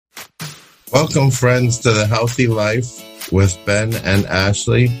Welcome, friends, to the Healthy Life with Ben and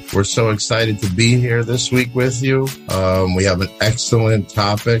Ashley. We're so excited to be here this week with you. We have an excellent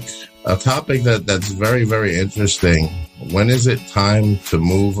topic, a topic that's very, very interesting. When is it time to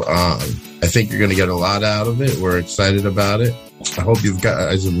move on? I think you're going to get a lot out of it. We're excited about it. I hope you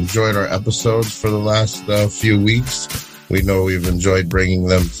guys have enjoyed our episodes for the last few weeks. We know we've enjoyed bringing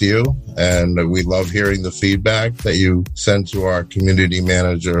them to you, and we love hearing the feedback that you send to our community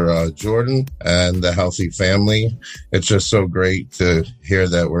manager, Jordan, and the Healthy family. It's just so great to hear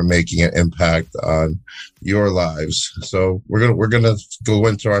that we're making an impact on your lives. So we're gonna go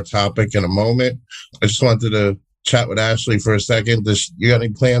into our topic in a moment. I just wanted to chat with Ashley for a second. You got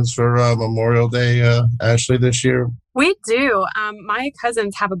any plans for Memorial Day, Ashley, this year? We do. My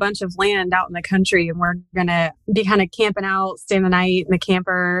cousins have a bunch of land out in the country, and we're going to be kind of camping out, staying the night in the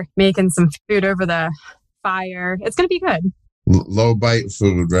camper, making some food over the fire. It's going to be good. Low bite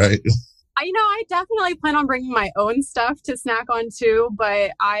food, right? I definitely plan on bringing my own stuff to snack on too,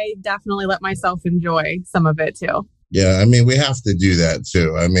 but I definitely let myself enjoy some of it too. Yeah, I mean, we have to do that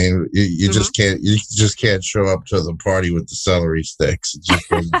too. I mean, you just can't show up to the party with the celery sticks. It just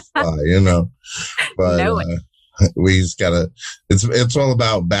doesn't fly, But No we just gotta. It's all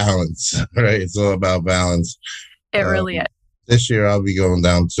about balance, right? It's all about balance. It really is. This year, I'll be going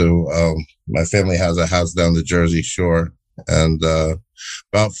down to. My family has a house down the Jersey Shore, and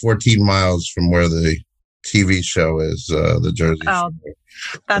about 14 miles from where the TV show is, the Jersey Shore.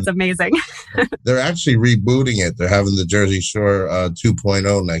 That's amazing. They're actually rebooting it. They're having the Jersey Shore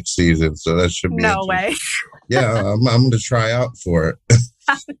 2.0 next season. So that should be no way. Yeah, I'm going to try out for it.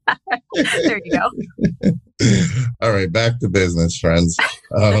 There you go. All right, back to business, friends.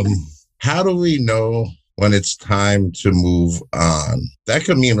 How do we know when it's time to move on? That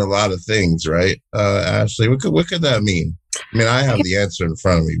could mean a lot of things, right, Ashley? What could that mean? I mean, I have the answer in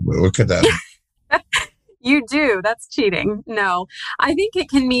front of me, but what could that mean? You do. That's cheating. No, I think it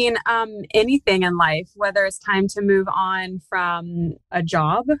can mean anything in life, whether it's time to move on from a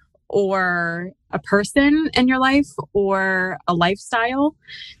job or a person in your life or a lifestyle.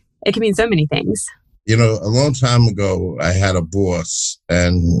 It can mean so many things. A long time ago, I had a boss,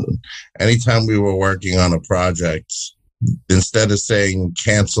 and anytime we were working on a project, instead of saying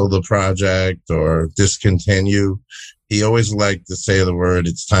cancel the project or discontinue, he always liked to say the word,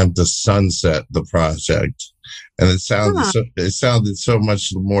 it's time to sunset the project. And it sounded so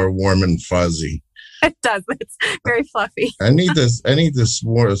much more warm and fuzzy. It does. It's very fluffy. I need this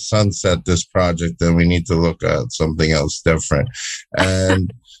more sunset this project, then we need to look at something else different.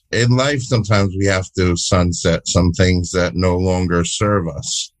 And in life, sometimes we have to sunset some things that no longer serve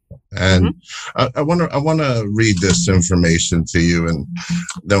us. And I want to read this information to you, and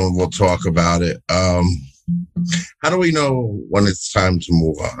then we'll talk about it. How do we know when it's time to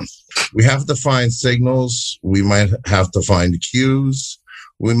move on? We have to find signals. We might have to find cues.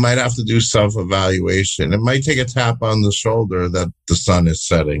 We might have to do self-evaluation. It might take a tap on the shoulder that the sun is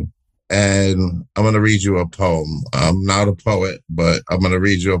setting. And I'm going to read you a poem. I'm not a poet, but I'm going to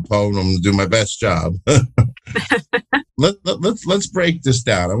read you a poem. I'm going to do my best job. Let's break this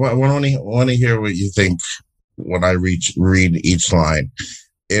down. I want to hear what you think when I read each line.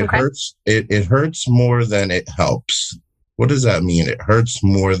 It hurts. It hurts more than it helps. What does that mean? It hurts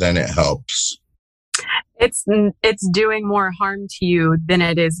more than it helps. It's doing more harm to you than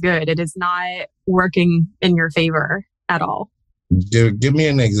it is good. It is not working in your favor at all. Give me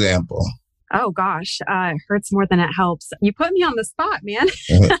an example. Oh gosh, it hurts more than it helps. You put me on the spot, man.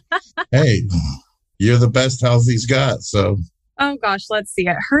 Hey, you're the best Healthy's got. So. Oh gosh, let's see.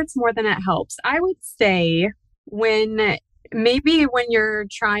 It hurts more than it helps. I would say when you're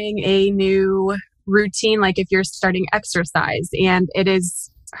trying a new routine, like if you're starting exercise and it is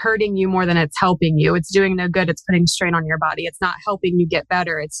hurting you more than it's helping you, it's doing no good. It's putting strain on your body. It's not helping you get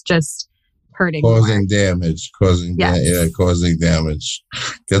better. It's just hurting. Causing damage. Causing damage.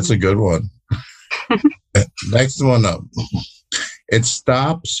 That's a good one. Next one up. It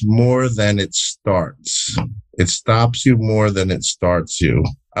stops more than it starts. It stops you more than it starts you.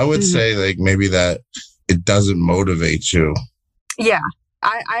 I would say like maybe that it doesn't motivate you. Yeah.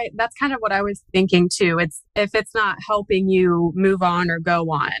 I that's kind of what I was thinking too. If it's not helping you move on or go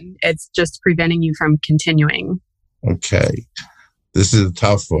on, it's just preventing you from continuing. Okay. This is a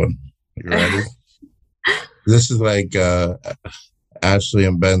tough one. You ready? This is like Ashley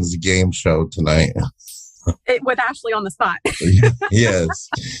and Ben's game show tonight. With Ashley on the spot. Yes.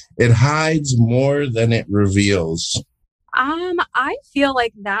 It hides more than it reveals. I feel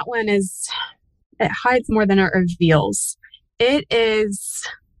like that one it hides more than it reveals. It is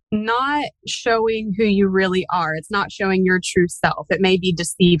not showing who you really are. It's not showing your true self. It may be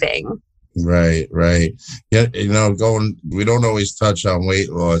deceiving. Right, right. Yeah, we don't always touch on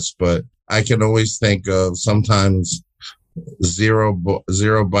weight loss, but I can always think of sometimes zero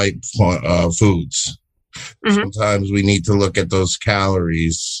bite foods. Hmm. Sometimes we need to look at those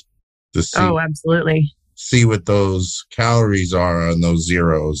calories to Oh, absolutely. see what those calories are on those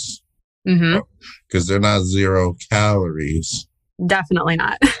zeros, Hmm. because they're not 0 calories. Definitely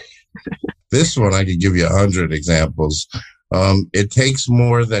not. This one I could give you 100 examples. It takes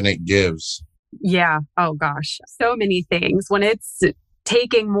more than it gives. Yeah. Oh gosh. So many things. When it's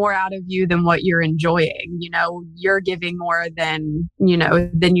taking more out of you than what you're enjoying, you're giving more than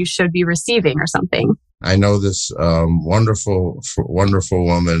you should be receiving or something. I know this wonderful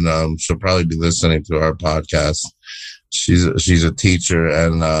woman. She'll probably be listening to our podcast. She's a teacher,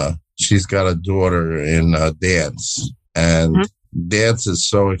 and she's got a daughter in dance. And dance is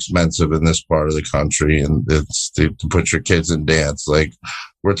so expensive in this part of the country, and it's to put your kids in dance. Like,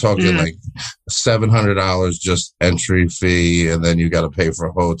 we're talking like $700 just entry fee, and then you got to pay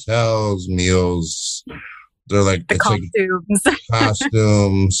for hotels, meals. They're like, The it's costumes. like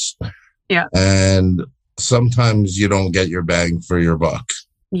costumes. Yeah. And sometimes you don't get your bang for your buck.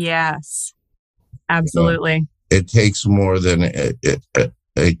 Yes, absolutely. It takes more than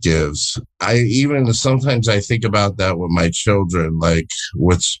it gives. Sometimes I think about that with my children, like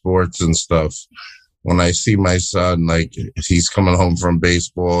with sports and stuff. When I see my son, like he's coming home from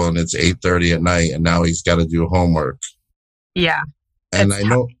baseball and it's 8:30 at night, and now he's got to do homework. Yeah. And I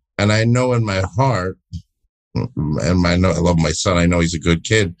know in my heart, and I love my son. I know he's a good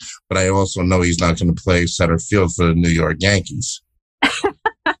kid, but I also know he's not going to play center field for the New York Yankees.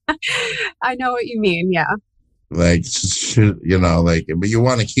 I know what you mean. Yeah. Like, but you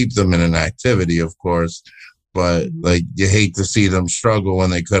want to keep them in an activity, of course, but like you hate to see them struggle when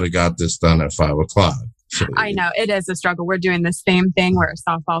they could have got this done at 5:00. So, I know it is a struggle. We're doing the same thing. We're a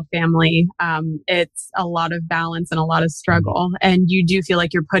softball family. It's a lot of balance and a lot of struggle. And you do feel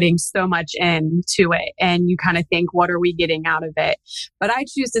like you're putting so much into it. And you kind of think, what are we getting out of it? But I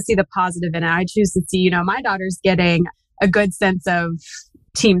choose to see the positive in it. I choose to see, my daughter's getting a good sense of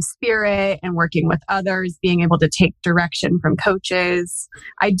team spirit and working with others, being able to take direction from coaches.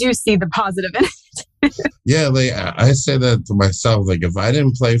 I do see the positive in it. Yeah, like I say that to myself. Like, if I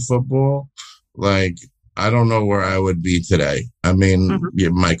didn't play football, like, I don't know where I would be today. I mean,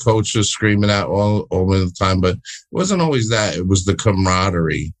 my coach was screaming out all the time, but it wasn't always that. It was the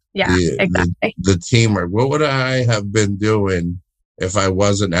camaraderie. Yeah, exactly. The teamwork. What would I have been doing if I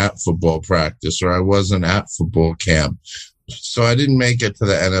wasn't at football practice or I wasn't at football camp? So I didn't make it to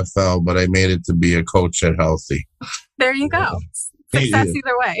the NFL, but I made it to be a coach at Healthi. There you go. Success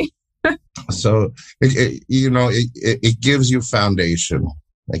either way. So, it gives you foundation.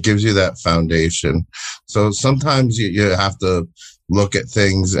 It gives you that foundation. So sometimes you have to look at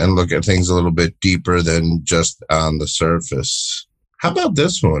things a little bit deeper than just on the surface. How about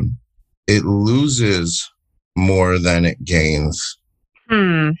this one? It loses more than it gains.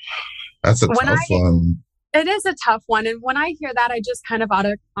 That's a tough one. It is a tough one. And when I hear that, I just kind of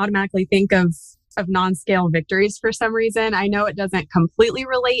automatically think of non-scale victories for some reason. I know it doesn't completely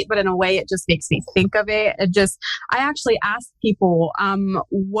relate, but in a way it just makes me think of it. I actually ask people,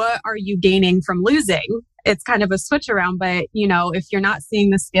 what are you gaining from losing? It's kind of a switch around, but if you're not seeing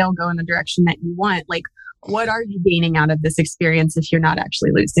the scale go in the direction that you want, like, what are you gaining out of this experience if you're not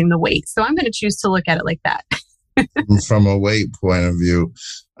actually losing the weight? So I'm going to choose to look at it like that. From a weight point of view,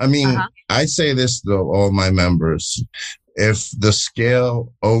 I mean, I say this to all my members. If the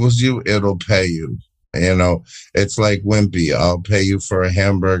scale owes you, it'll pay you. It's like Wimpy. I'll pay you for a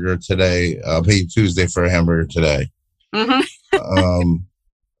hamburger today. I'll pay you Tuesday for a hamburger today.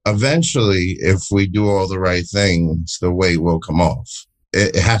 Eventually, if we do all the right things, the weight will come off.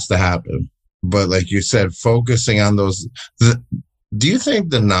 It has to happen. But like you said, focusing on those. Do you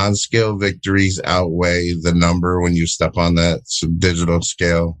think the non-scale victories outweigh the number when you step on that digital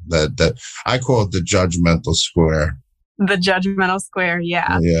scale? That I call it the judgmental square. The judgmental square,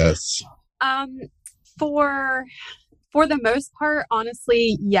 yeah. Yes. For the most part,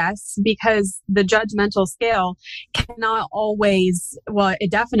 honestly, yes, because the judgmental scale cannot always,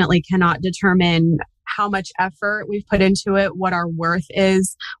 it definitely cannot determine how much effort we've put into it, what our worth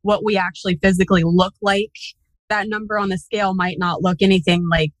is, what we actually physically look like. That number on the scale might not look anything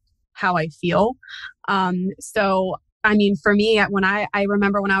like how I feel. So, I mean, for me, when I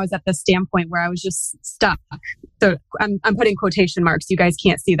remember when I was at the standpoint where I was just stuck. So I'm putting quotation marks. You guys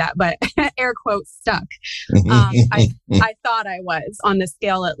can't see that, but air quotes stuck. I thought I was on the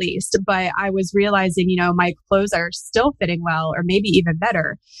scale at least, but I was realizing, my clothes are still fitting well, or maybe even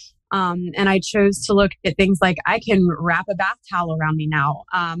better. And I chose to look at things like I can wrap a bath towel around me now.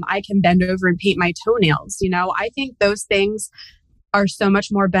 I can bend over and paint my toenails. I think those things are so much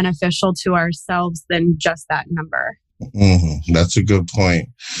more beneficial to ourselves than just that number. That's a good point.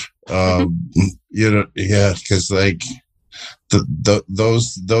 Yeah, because like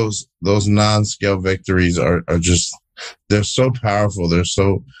those non-scale victories are just, they're so powerful. They're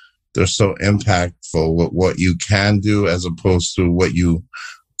so impactful with what you can do as opposed to what you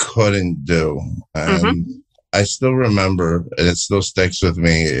couldn't do. And I still remember, and it still sticks with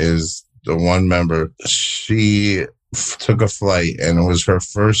me, is the one member, she took a flight, and it was her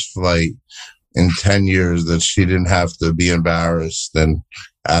first flight in 10 years that she didn't have to be embarrassed and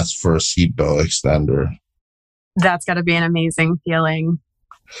ask for a seatbelt extender. That's got to be an amazing feeling.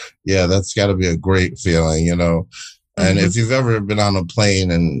 Yeah, that's got to be a great feeling, And if you've ever been on a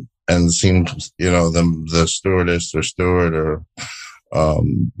plane and seen, the stewardess or steward or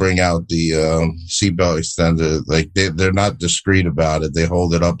bring out the seatbelt extender, like they're not discreet about it. They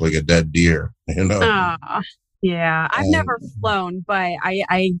hold it up like a dead deer, Yeah, I've never flown, but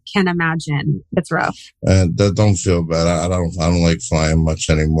I can imagine it's rough. Don't feel bad. I don't like flying much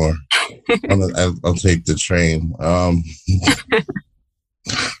anymore. I'll take the train.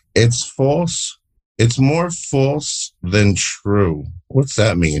 It's false. It's more false than true. What's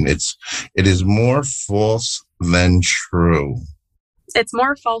that mean? It is more false than true. It's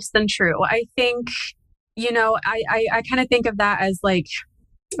more false than true. I think, I kind of think of that as like,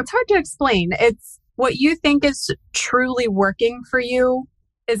 it's hard to explain. It's what you think is truly working for you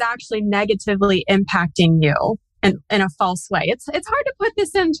is actually negatively impacting you in a false way. It's hard to put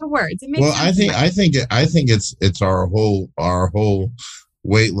this into words. I think it's our whole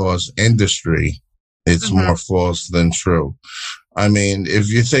weight loss industry. It's more false than true. I mean, if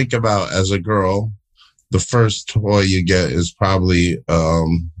you think about, as a girl, the first toy you get is probably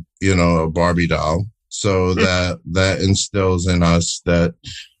a Barbie doll. So that instills in us that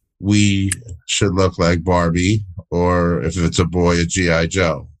we should look like Barbie, or if it's a boy, a G.I.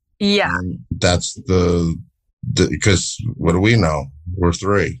 Joe. Yeah. And that's because what do we know? We're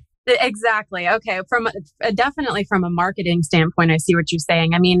 3. Exactly. Okay. Definitely from a marketing standpoint, I see what you're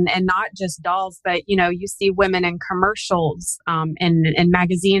saying. I mean, and not just dolls, but you see women in commercials, in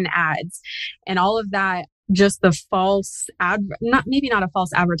magazine ads, and all of that. Just the false maybe not a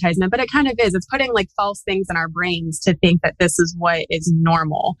false advertisement, but it kind of is. It's putting like false things in our brains to think that this is what is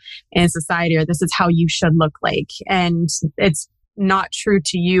normal in society, or this is how you should look like, and it's not true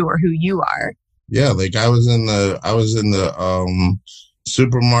to you or who you are. Yeah, like I was in the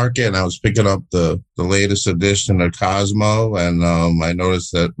supermarket, and I was picking up the latest edition of Cosmo, and I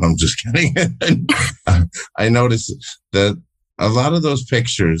noticed that I'm just kidding. I noticed that a lot of those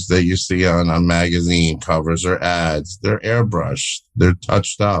pictures that you see on magazine covers or ads, they're airbrushed, they're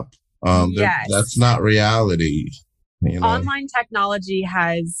touched up. Yes. That's not reality. Online technology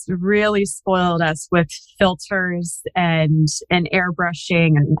has really spoiled us with filters and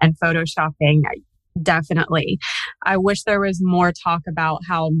airbrushing and photoshopping. Definitely. I wish there was more talk about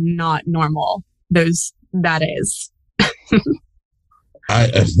how not normal that is.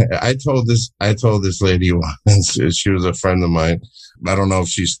 I told this lady once, she was a friend of mine. I don't know if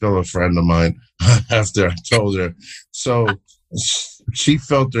she's still a friend of mine after I told her. So she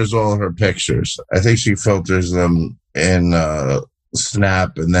filters all her pictures. I think she filters them in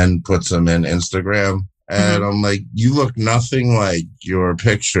Snap and then puts them in Instagram. And I'm like, you look nothing like your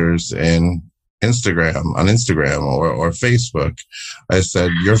pictures in on Instagram or Facebook. I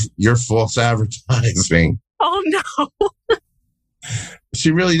said, you're false advertising. Oh no.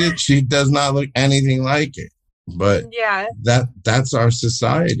 She really did. She does not look anything like it. But yeah, that's our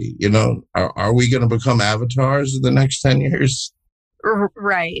society. Are we going to become avatars in the next 10 years?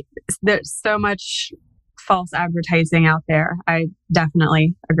 Right. There's so much false advertising out there. I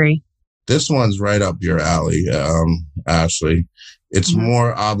definitely agree. This one's right up your alley, Ashley. It's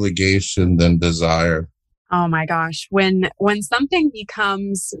more obligation than desire. Oh my gosh. When something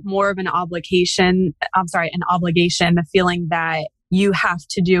becomes more of an obligation, the feeling that you have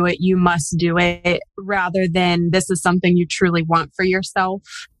to do it, you must do it, rather than this is something you truly want for yourself,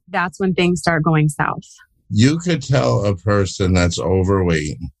 that's when things start going south. You could tell a person that's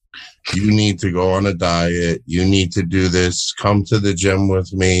overweight, you need to go on a diet, you need to do this, come to the gym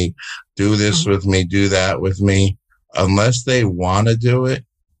with me, do this with me, do that with me. Unless they want to do it,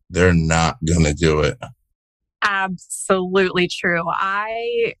 they're not going to do it. Absolutely true.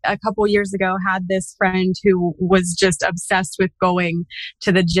 I, a couple years ago, had this friend who was just obsessed with going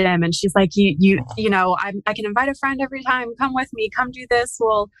to the gym. And she's like, I can invite a friend every time. Come with me. Come do this.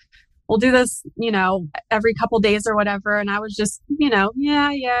 We'll we'll do this, every couple days or whatever. And I was just, yeah,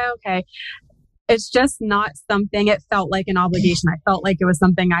 okay. It's just not something, it felt like an obligation. I felt like it was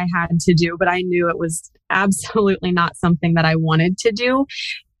something I had to do, but I knew it was absolutely not something that I wanted to do.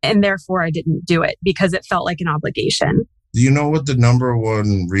 And therefore I didn't do it because it felt like an obligation. Do you know what the number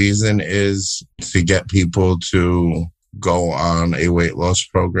one reason is to get people to go on a weight loss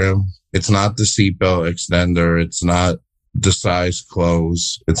program? It's not the seatbelt extender. It's not the size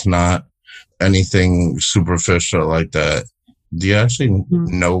clothes. It's not anything superficial like that. Do you actually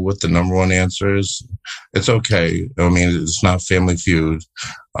know what the number one answer is? It's okay. I mean, it's not Family Feud.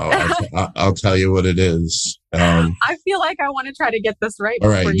 I'll tell you what it is. I feel like I want to try to get this right. All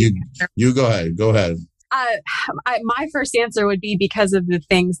right, you go ahead. Go ahead. My first answer would be because of the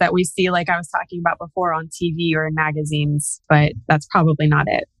things that we see, like I was talking about before, on TV or in magazines, but that's probably not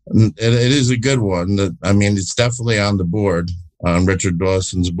it. It is a good one. I mean, it's definitely on the board, on Richard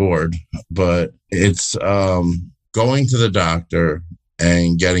Dawson's board, but it's going to the doctor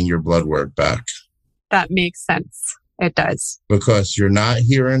and getting your blood work back. That makes sense. It does. Because you're not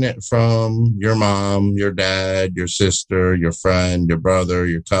hearing it from your mom, your dad, your sister, your friend, your brother,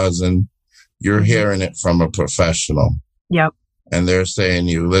 your cousin. You're hearing it from a professional. Yep. And they're saying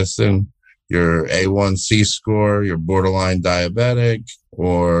you, listen, your A1C score, you're borderline diabetic,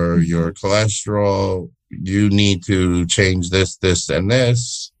 or your cholesterol, you need to change this, this, and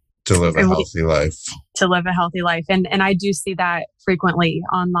this to live a healthy life. To live a healthy life. And I do see that frequently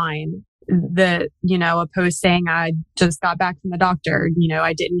online. A post saying, I just got back from the doctor,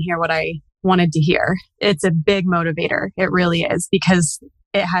 I didn't hear what I wanted to hear. It's a big motivator. It really is, because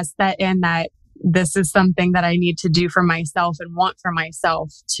it has set in that this is something that I need to do for myself and want for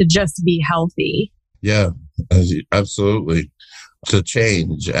myself to just be healthy. Yeah, absolutely. To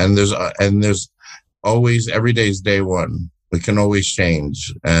change. And there's always, every day is day one. We can always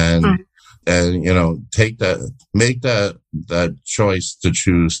change. And take that, make that choice to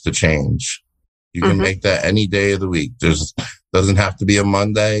choose to change. You can make that any day of the week. Doesn't have to be a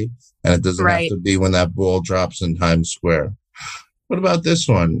Monday, and it doesn't have to be when that ball drops in Times Square. What about this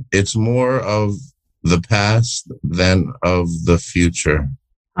one? It's more of the past than of the future.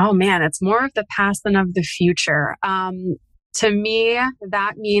 Oh man, it's more of the past than of the future. To me,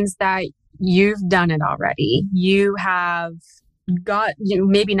 that means that you've done it already. You have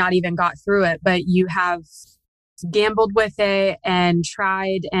maybe not even got through it, but you have gambled with it and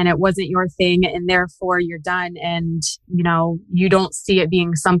tried, and it wasn't your thing, and therefore you're done. And, you don't see it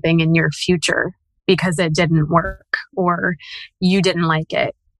being something in your future because it didn't work or you didn't like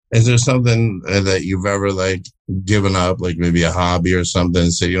it. Is there something that you've ever given up, like maybe a hobby or something,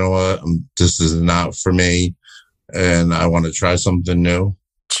 and say, you know what, this is not for me and I want to try something new?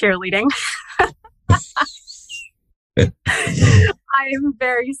 Cheerleading. I am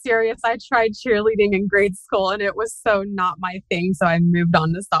very serious. I tried cheerleading in grade school and it was so not my thing. So I moved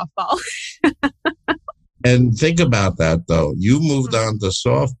on to softball. And think about that though. You moved on to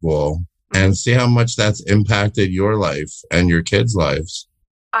softball and see how much that's impacted your life and your kids' lives.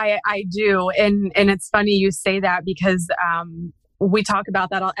 I do. And it's funny you say that because we talk about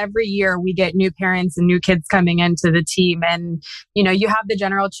that every year. We get new parents and new kids coming into the team, and you have the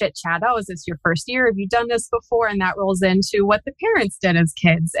general chit chat. Oh, is this your first year? Have you done this before? And that rolls into what the parents did as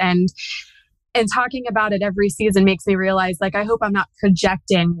kids. And talking about it every season makes me realize, I hope I'm not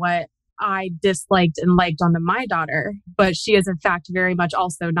projecting what I disliked and liked onto my daughter, but she is in fact very much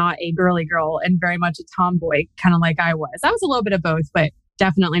also not a girly girl and very much a tomboy, kind of like I was. I was a little bit of both, but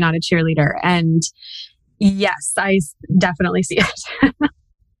definitely not a cheerleader. And yes, I definitely see it.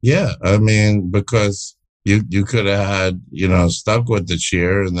 Yeah. I mean, because you could have had, stuck with the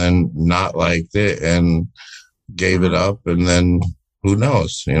cheer and then not liked it and gave it up. And then who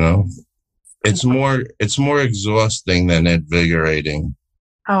knows, it's more exhausting than invigorating.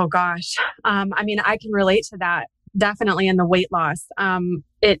 Oh gosh. I can relate to that definitely in the weight loss. I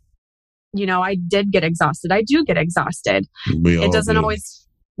did get exhausted. I do get exhausted. It doesn't always,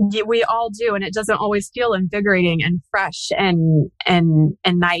 we all do. And it doesn't always feel invigorating and fresh and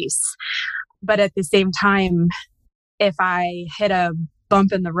nice. But at the same time, if I hit a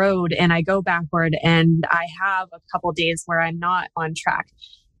bump in the road and I go backward and I have a couple days where I'm not on track,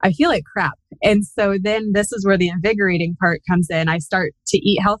 I feel like crap. And so then this is where the invigorating part comes in. I start to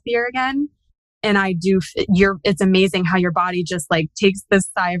eat healthier again. And I do, it's amazing how your body just takes this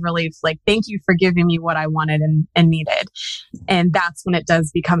sigh of relief. Thank you for giving me what I wanted and needed. And that's when it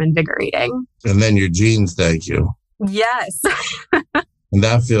does become invigorating. And then your genes thank you. Yes. And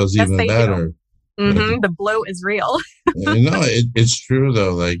that feels even better. The bloat is real. It's true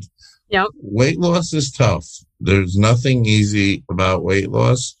though. Yep. Weight loss is tough. There's nothing easy about weight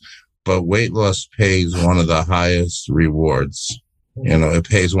loss, but weight loss pays one of the highest rewards. It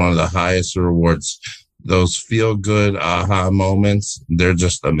pays one of the highest rewards. Those feel good aha moments, they're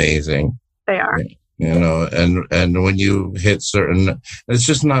just amazing. They are. And when you hit certain, it's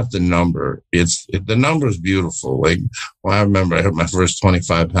just not the number. The number is beautiful. Like, well, I remember I hit my first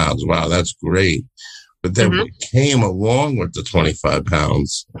 25 pounds. Wow, that's great. But then what came along with the 25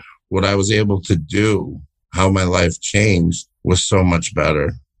 pounds, what I was able to do, how my life changed was so much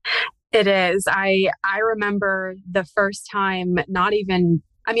better. It is. I remember the first time,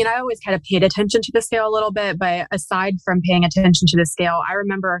 I always kind of paid attention to the scale a little bit, but aside from paying attention to the scale, I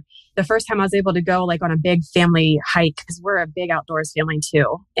remember the first time I was able to go like on a big family hike, because we're a big outdoors family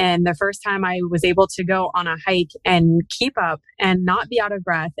too. And the first time I was able to go on a hike and keep up and not be out of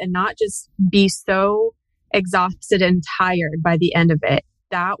breath and not just be so exhausted and tired by the end of it,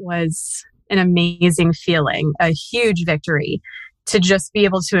 that was an amazing feeling, a huge victory to just be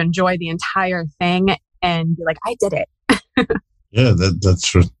able to enjoy the entire thing and be like, I did it. Yeah,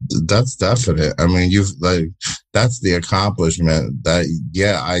 that's definite. I mean, that's the accomplishment I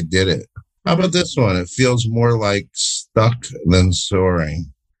did it. How about this one? It feels more like stuck than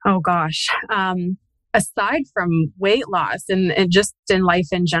soaring. Oh gosh. Aside from weight loss and just in life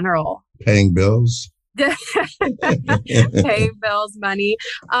in general. Paying bills? Paying bills, money.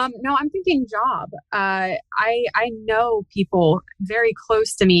 No, I'm thinking job. I know people very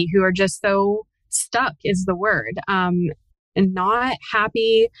close to me who are just so stuck is the word. And not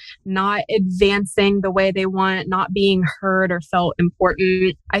happy, not advancing the way they want, not being heard or felt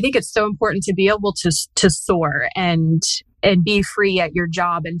important. I think it's so important to be able to soar and be free at your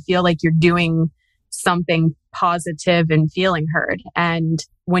job and feel like you're doing something positive and feeling heard. And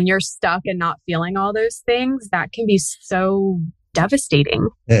when you're stuck and not feeling all those things, that can be so devastating.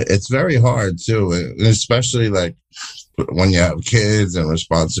 It's very hard too, especially like when you have kids and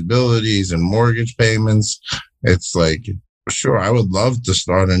responsibilities and mortgage payments. It's like, sure, I would love to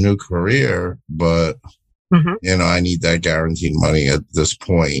start a new career, but I need that guaranteed money at this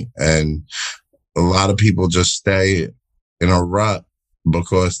point. And a lot of people just stay in a rut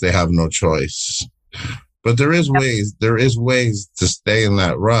because they have no choice. But there is ways to stay in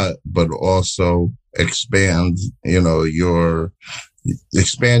that rut, but also expand your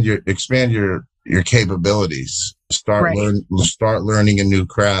capabilities. Start learning a new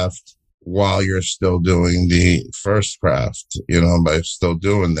craft while you're still doing the first craft, by still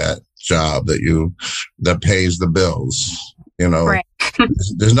doing that job that pays the bills, Right.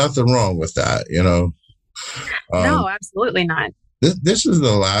 There's nothing wrong with that, No, absolutely not. This is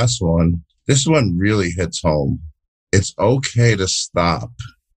the last one. This one really hits home. It's okay to stop.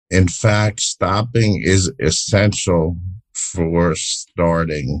 In fact, stopping is essential for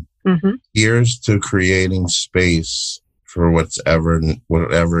starting. Here's to creating space for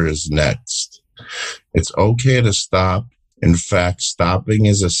whatever is next. It's okay to stop. In fact, stopping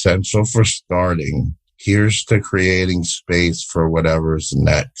is essential for starting. Here's to creating space for whatever's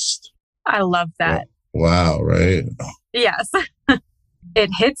next. I love that. Wow, right? Yes. It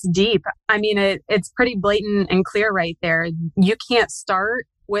hits deep. I mean, it's pretty blatant and clear right there. You can't start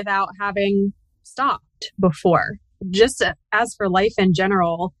without having stopped before. Just as for life in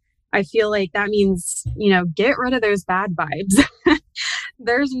general, I feel like that means, get rid of those bad vibes.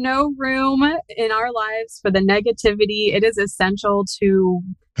 There's no room in our lives for the negativity. It is essential to...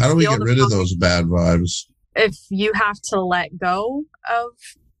 How do we get rid of those bad vibes? If you have to let go of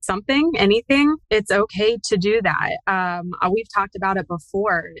something, anything, it's okay to do that. We've talked about it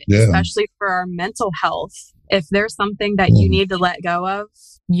before, especially for our mental health. If there's something that you need to let go of,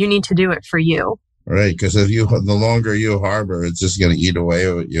 you need to do it for you. Right, because the longer you harbor, it's just going to eat away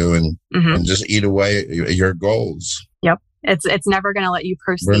at you and just eat away at your goals. Yep, it's never going to let you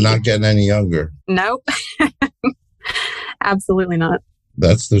proceed. We're not getting any younger. Nope, absolutely not.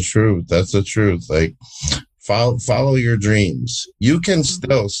 That's the truth. That's the truth. Like, follow your dreams. You can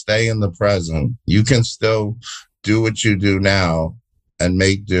still stay in the present. You can still do what you do now and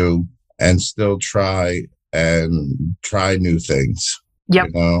make do and still try new things. Yep.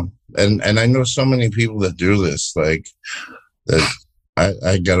 And I know so many people that do this. Like that,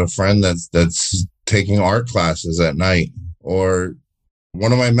 I got a friend that's taking art classes at night, or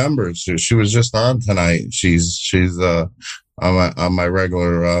one of my members. She was just on tonight. She's on my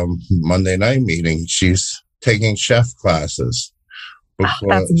regular Monday night meeting. She's taking chef classes. That's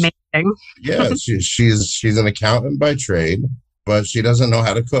amazing. Yeah, she's an accountant by trade, but she doesn't know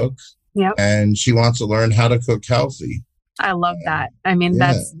how to cook. Yep. And she wants to learn how to cook healthy. I love that. I mean,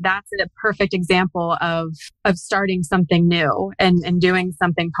 that's a perfect example of starting something new and doing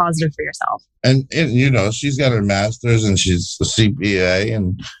something positive for yourself. And she's got her master's and she's a CPA,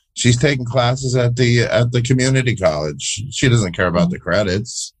 and She's taking classes at the community college. She doesn't care about the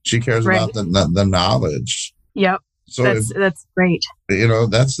credits. She cares about the knowledge. Yep. So that's great.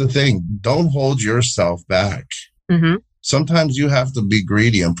 That's the thing. Don't hold yourself back. Mm-hmm. Sometimes you have to be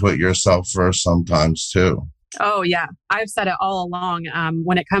greedy and put yourself first sometimes too. Oh, yeah. I've said it all along.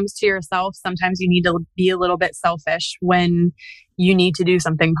 When it comes to yourself, sometimes you need to be a little bit selfish when you need to do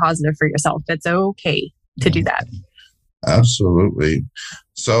something positive for yourself. It's okay to do that. Absolutely.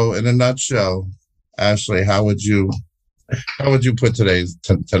 So in a nutshell, Ashley, how would you put tonight's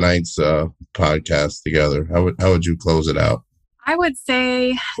podcast together? How would you close it out? I would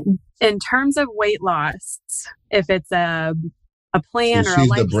say in terms of weight loss, if it's a plan or a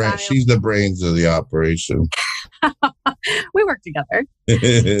lifestyle. She's the brains of the operation. We work together.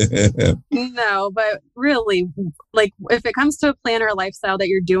 No, but really, like if it comes to a plan or a lifestyle that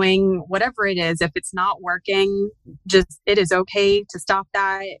you're doing, whatever it is, if it's not working, it is okay to stop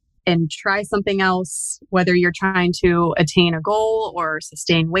that and try something else, whether you're trying to attain a goal or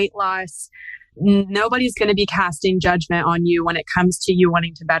sustain weight loss. Nobody's going to be casting judgment on you when it comes to you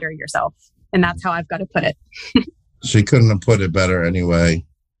wanting to better yourself. And that's how I've got to put it. She couldn't have put it better anyway.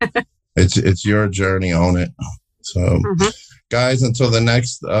 It's your journey, own it. So, guys, until the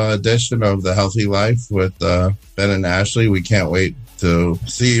next edition of The Healthy Life with Ben and Ashley, we can't wait to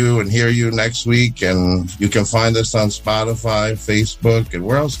see you and hear you next week. And you can find us on Spotify, Facebook, and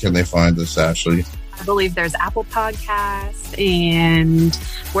where else can they find us, Ashley? I believe there's Apple Podcasts and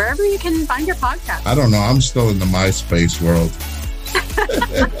wherever you can find your podcast. I don't know. I'm still in the MySpace world.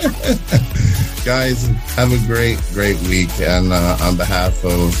 Guys, have a great week. And on behalf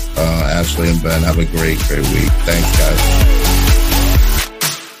of Ashley and Ben, have a great week. Thanks, guys.